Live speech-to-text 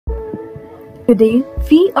Today,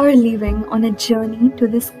 we are leaving on a journey to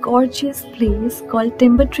this gorgeous place called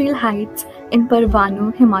Timber Trail Heights in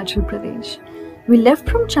Parwanoo, Himachal Pradesh. We left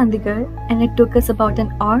from Chandigarh and it took us about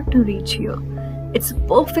an hour to reach here. It's a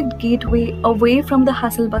perfect gateway away from the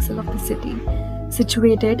hustle bustle of the city.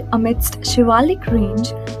 Situated amidst Shivalik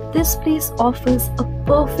range, this place offers a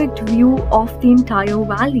perfect view of the entire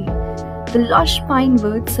valley. The lush pine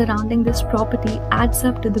woods surrounding this property adds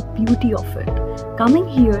up to the beauty of it. Coming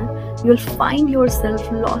here, you'll find yourself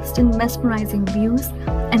lost in mesmerizing views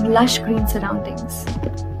and lush green surroundings. To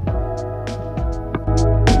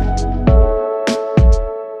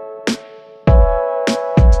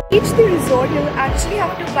reach the resort, you'll actually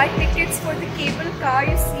have to buy tickets for the cable car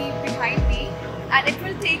you see behind me, and it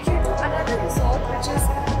will take you to another resort which is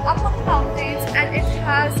up on the mountains, and it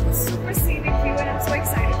has a super scenic view, and I'm so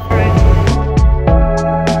excited for it.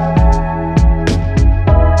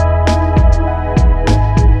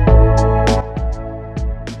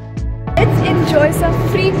 Let's enjoy some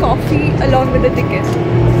free coffee along with the ticket.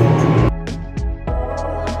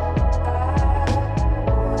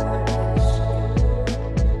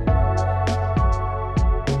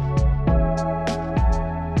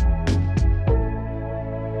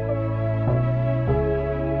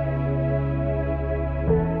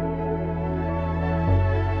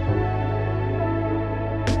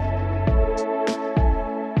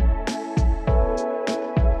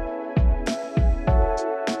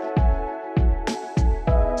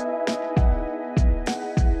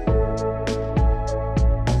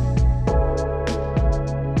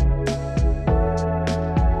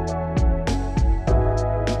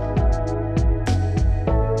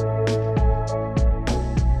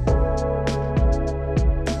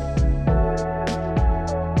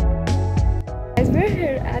 We're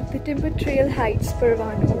here at the Timber Trail Heights,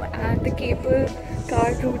 Parwanoo, and the cable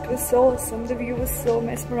car route was so awesome. The view was so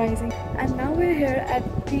mesmerizing. And now we're here at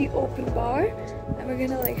the open bar, and we're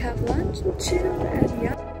gonna like have lunch and chill, and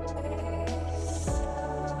yeah.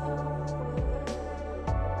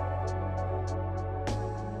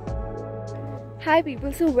 Hi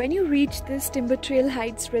people, so when you reach this Timber Trail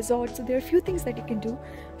Heights resort, so there are a few things that you can do.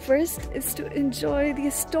 First is to enjoy the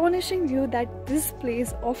astonishing view that this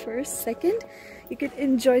place offers. Second, you can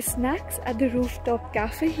enjoy snacks at the rooftop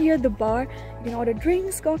cafe here, the bar. You can order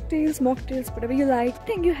drinks, cocktails, mocktails, whatever you like. The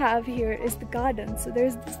thing you have here is the garden. So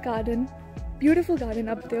there's this garden, beautiful garden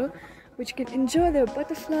up there, which you can enjoy. There are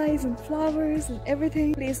butterflies and flowers and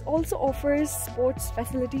everything. The place also offers sports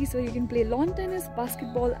facilities, so you can play lawn tennis,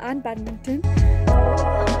 basketball and badminton.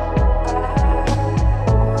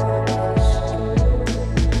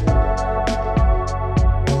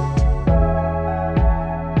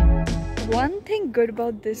 One thing good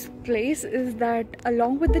about this place is that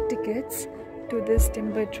along with the tickets to this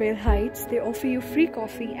Timber Trail Heights, they offer you free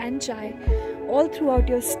coffee and chai all throughout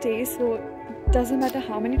your stay, so it doesn't matter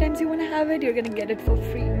how many times you want to have it, you're gonna get it for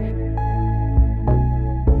free.